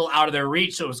was a little out of their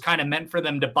reach, so it was kind of meant for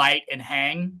them to bite and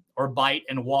hang or bite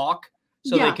and walk,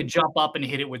 so they could jump up and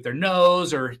hit it with their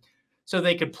nose, or so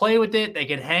they could play with it, they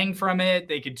could hang from it,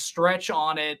 they could stretch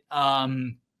on it. But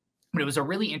it was a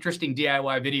really interesting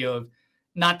DIY video of,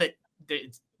 not that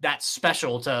that's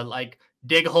special to like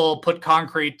dig a hole, put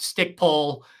concrete, stick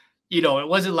pole, it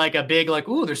wasn't like a big, like,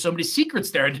 ooh, there's so many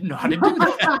secrets there. I didn't know how to do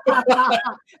that.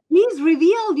 Please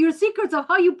reveal your secrets of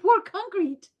how you pour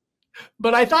concrete.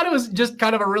 But I thought it was just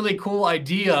kind of a really cool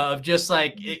idea of just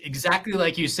like exactly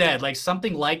like you said, like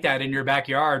something like that in your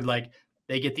backyard. Like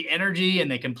they get the energy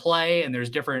and they can play and there's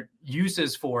different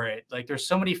uses for it. Like there's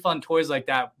so many fun toys like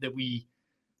that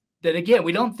again,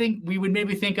 we don't think we would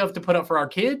maybe think of to put up for our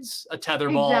kids, a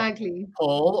tetherball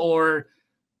pole or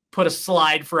put a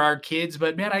slide for our kids.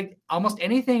 But man, almost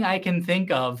anything I can think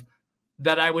of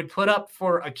that I would put up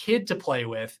for a kid to play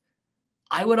with,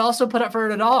 I would also put up for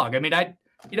a dog. I mean,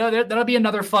 that'll be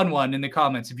another fun one in the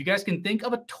comments. If you guys can think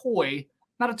of a toy,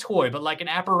 not a toy, but like an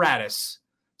apparatus,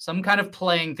 some kind of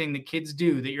playing thing that kids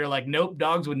do that you're like, nope,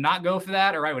 dogs would not go for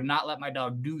that, or I would not let my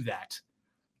dog do that.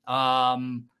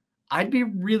 I'd be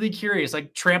really curious.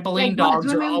 Like trampoline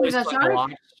dogs are always fun to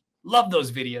watch. Love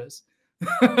those videos.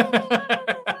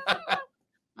 I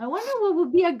wonder what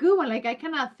would be a good one. Like I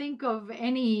cannot think of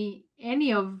any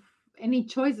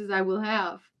choices I will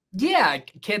have. Yeah, I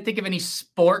can't think of any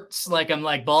sports like I'm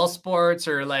like ball sports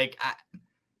or like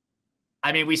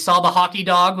I mean, we saw the hockey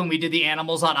dog when we did the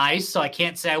animals on ice, so I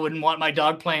can't say I wouldn't want my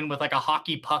dog playing with like a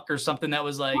hockey puck or something that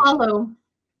was like polo.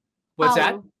 What's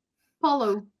that?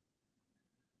 Polo.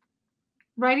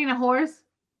 Riding a horse?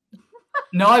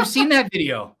 No, I've seen that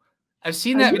video. I've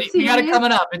seen that video. We got it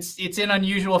coming up. It's in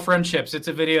Unusual Friendships. It's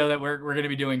a video that we're going to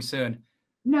be doing soon.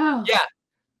 No. Yeah.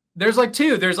 There's like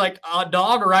two. There's like a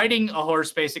dog riding a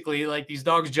horse, basically, like these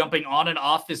dogs jumping on and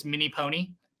off this mini pony.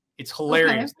 It's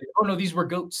hilarious. Okay. Oh no, these were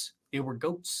goats. They were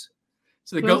goats.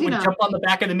 So the goat would jump on the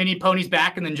back of the mini pony's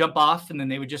back and then jump off, and then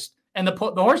they would just and the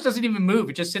horse doesn't even move.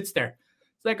 It just sits there.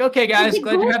 It's like, okay, guys,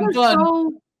 glad you're having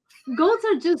fun. Goats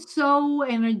are just so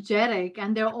energetic,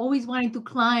 and they're always wanting to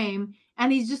climb.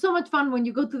 And it's just so much fun when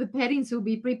you go to the petting zoo.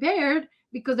 Be prepared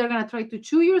because they're gonna try to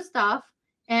chew your stuff.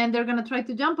 And they're going to try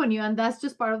to jump on you. And that's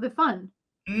just part of the fun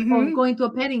of going to a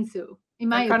petting zoo. In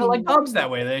my opinion. Kind of like dogs that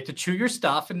way. They like to chew your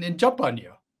stuff and then jump on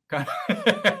you.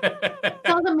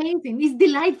 Sounds amazing. It's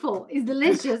delightful. It's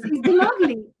delicious. It's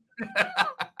lovely.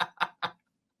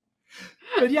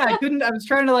 But yeah, I was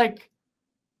trying to like,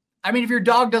 I mean, if your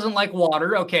dog doesn't like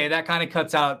water, okay, that kind of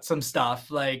cuts out some stuff.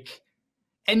 Like,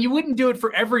 and you wouldn't do it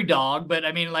for every dog. But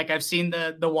I mean, like I've seen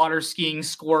the water skiing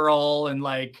squirrel and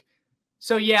like,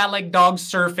 so yeah, like dog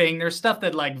surfing, there's stuff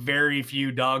that like very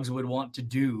few dogs would want to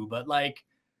do. But like,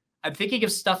 I'm thinking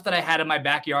of stuff that I had in my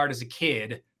backyard as a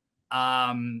kid,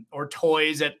 or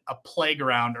toys at a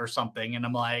playground or something. And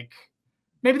I'm like,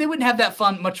 maybe they wouldn't have that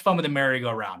much fun with a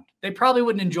merry-go-round. They probably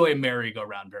wouldn't enjoy a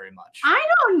merry-go-round very much. I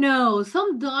don't know.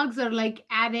 Some dogs are like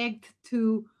addict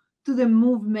to the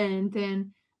movement.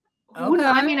 And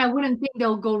I mean, I wouldn't think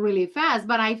they'll go really fast,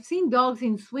 but I've seen dogs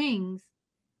in swings.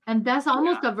 And that's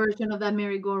almost a version of that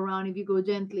merry-go-round if you go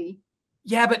gently.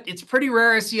 Yeah, but it's pretty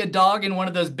rare I see a dog in one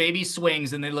of those baby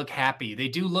swings and they look happy. They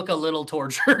do look a little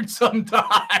tortured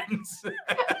sometimes.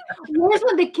 Worse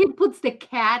when the kid puts the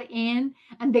cat in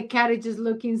and the cat is just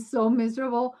looking so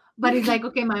miserable. But it's like,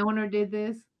 okay, my owner did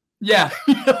this. Yeah.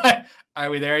 Are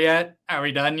we there yet? Are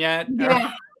we done yet?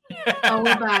 Yeah. Oh,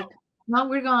 we're back. No,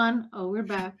 we're gone. Oh, we're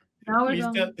back. Now we're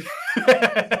gone.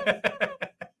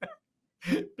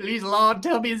 Please, Lord,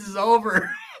 tell me this is over.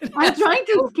 I'm trying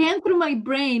to scan through my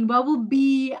brain what would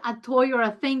be a toy or a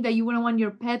thing that you wouldn't want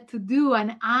your pet to do.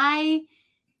 And I'm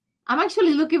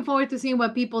actually looking forward to seeing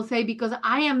what people say because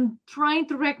I am trying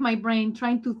to wreck my brain,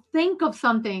 trying to think of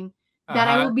something that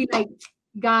I will be like,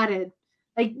 got it.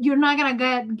 Like, you're not going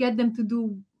to get them to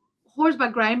do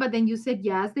horseback riding, but then you said,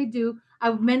 yes, they do.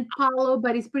 I meant polo,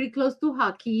 but it's pretty close to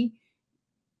hockey.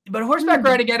 But horseback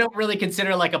riding, I don't really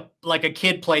consider like a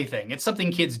kid play thing. It's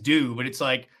something kids do, but it's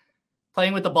like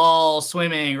playing with the ball,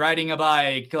 swimming, riding a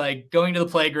bike, like going to the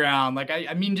playground. Like,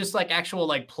 I mean, just like actual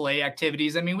like play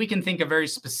activities. I mean, we can think of very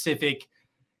specific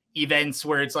events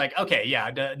where it's like, okay, yeah,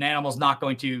 an animal's not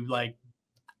going to like,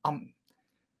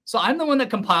 so I'm the one that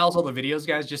compiles all the videos,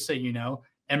 guys, just so you know,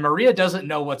 and Maria doesn't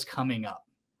know what's coming up.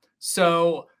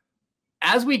 So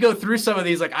as we go through some of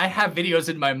these, like I have videos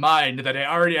in my mind that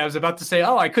I was about to say,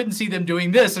 oh, I couldn't see them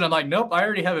doing this. And I'm like, nope, I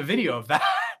already have a video of that.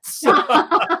 So,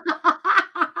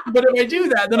 but if I do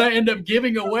that, then I end up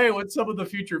giving away what some of the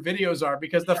future videos are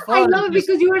because the fun. I love it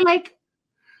because you were like,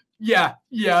 yeah.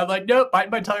 Like, nope, I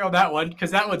might tell you on that one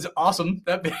because that one's awesome.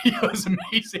 That video is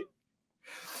amazing.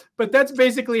 But that's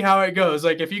basically how it goes.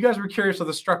 Like, if you guys were curious of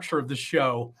the structure of the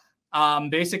show,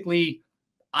 basically,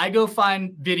 I go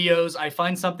find videos. I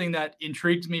find something that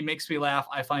intrigues me, makes me laugh.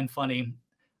 I find funny.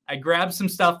 I grab some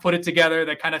stuff, put it together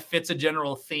that kind of fits a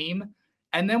general theme.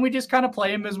 And then we just kind of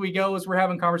play them as we go, as we're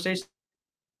having conversations.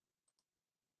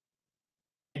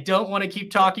 don't want to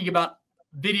keep talking about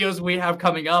videos we have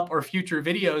coming up or future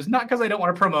videos, not because I don't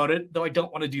want to promote it, though I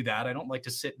don't want to do that. I don't like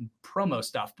to sit and promo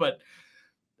stuff, but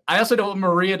I also don't want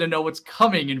Maria to know what's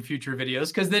coming in future videos,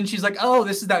 because then she's like, oh,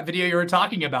 this is that video you were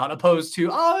talking about, opposed to,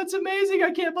 oh, it's amazing,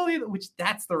 I can't believe it, which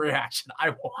that's the reaction I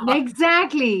want.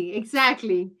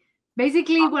 Exactly.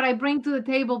 Basically, what I bring to the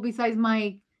table besides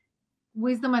my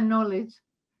wisdom and knowledge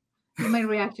is my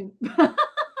reaction.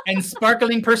 And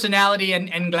sparkling personality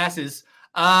and glasses.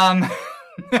 No,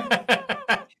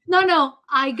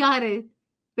 I got it.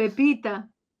 Pepita.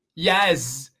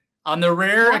 Yes. On the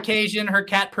rare occasion her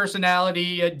cat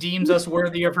personality deems us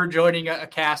worthy of her joining a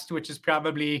cast, which is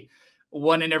probably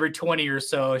 1 in every 20 or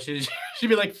so. She'd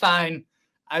be like, fine,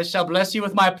 I shall bless you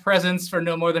with my presence for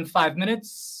no more than 5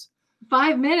 minutes.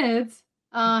 5 minutes?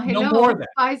 Hello, no more than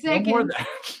 5 seconds. No more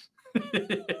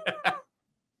than.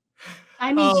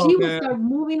 I mean, she would start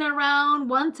moving around.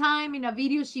 One time in a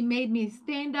video, she made me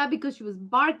stand up because she was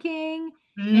barking.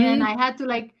 And I had to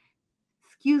like,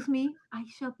 excuse me, I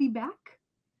shall be back.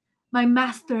 My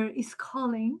master is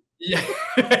calling. Yeah.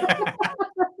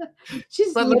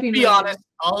 She's but let's be honest,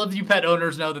 all of you pet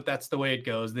owners know that that's the way it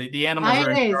goes. The animals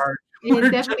are in charge.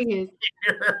 It definitely is.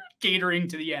 You're catering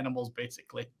to the animals,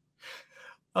 basically.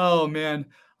 Oh, man.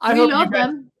 We love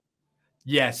them.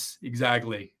 Yes,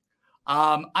 exactly.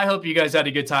 I hope you guys had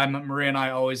a good time. Maria and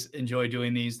I always enjoy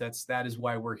doing these. That is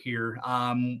why we're here.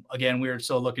 Again, we are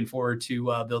so looking forward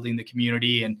to building the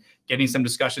community and getting some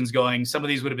discussions going. Some of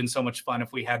these would have been so much fun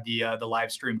if we had the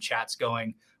live stream chats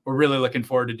going. We're really looking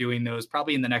forward to doing those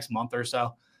probably in the next month or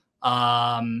so.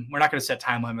 We're not going to set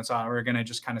time limits on it. We're going to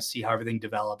just kind of see how everything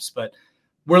develops, but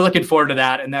we're looking forward to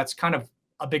that. And that's kind of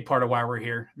a big part of why we're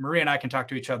here. Maria and I can talk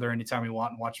to each other anytime we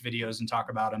want and watch videos and talk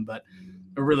about them, but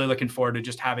we're really looking forward to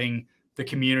just having the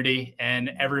community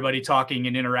and everybody talking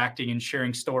and interacting and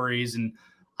sharing stories. And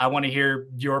I want to hear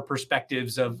your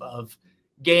perspectives of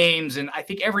games. And I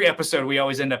think every episode we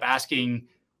always end up asking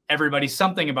everybody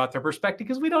something about their perspective,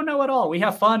 because we don't know it all. We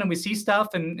have fun and we see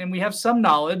stuff and we have some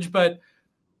knowledge, but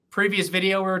previous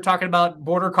video, we were talking about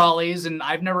border collies, and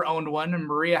I've never owned one and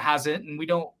Maria hasn't. And we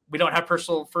don't have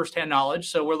personal firsthand knowledge.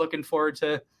 So we're looking forward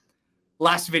to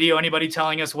last video, anybody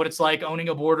telling us what it's like owning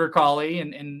a border collie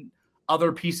and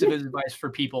other piece of advice for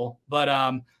people. But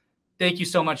thank you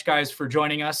so much, guys, for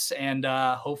joining us. And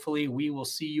hopefully we will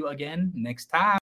see you again next time.